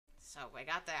So, I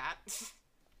got that.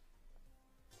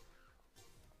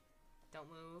 Don't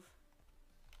move.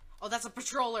 Oh, that's a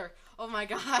patroller! Oh my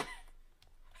god!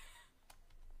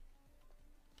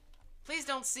 Please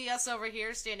don't see us over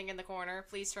here standing in the corner.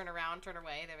 Please turn around, turn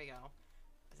away. There we go.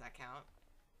 Does that count?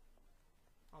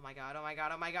 Oh my god, oh my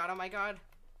god, oh my god, oh my god.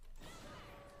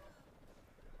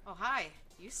 Oh, hi.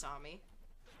 You saw me.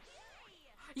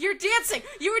 You're dancing!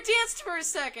 You were danced for a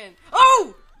second!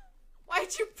 Oh!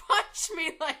 Why'd you punch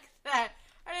me like that?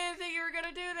 I didn't think you were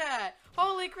gonna do that.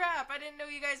 Holy crap, I didn't know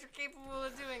you guys were capable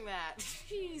of doing that.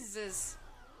 Jesus.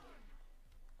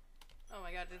 Oh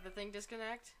my god, did the thing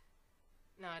disconnect?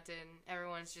 No, it didn't.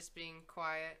 Everyone's just being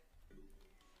quiet.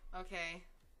 Okay.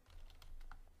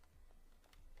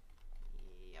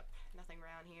 Yep, nothing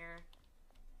around here.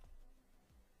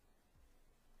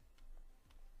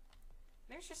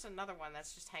 There's just another one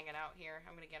that's just hanging out here.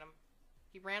 I'm gonna get him.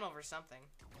 He ran over something.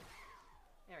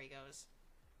 There he goes.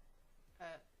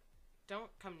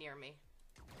 Don't come near me.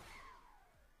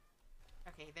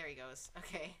 Okay, there he goes.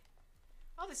 Okay.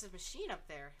 Oh, there's a machine up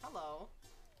there. Hello.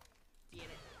 Get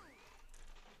it.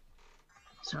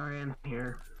 Sorry, I'm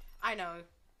here. I know.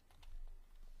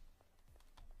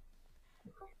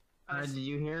 Did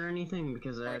you hear anything?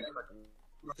 Because I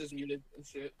Just muted and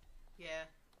shit. Yeah.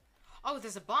 Oh,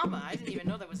 there's a bomba. I didn't even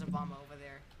know there was a bomba over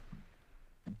there.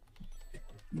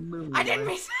 I didn't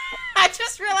mean. I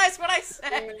just realized what I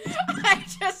said. I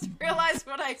just realized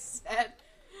what I said.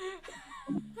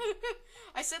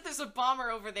 I said there's a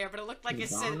bomber over there, but it looked like it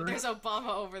said there's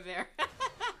Obama over there.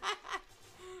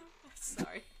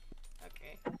 Sorry.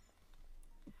 Okay.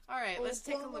 Alright, let's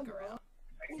take a look around.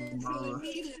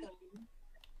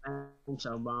 Thanks,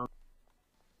 Obama.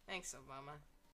 Thanks, Obama.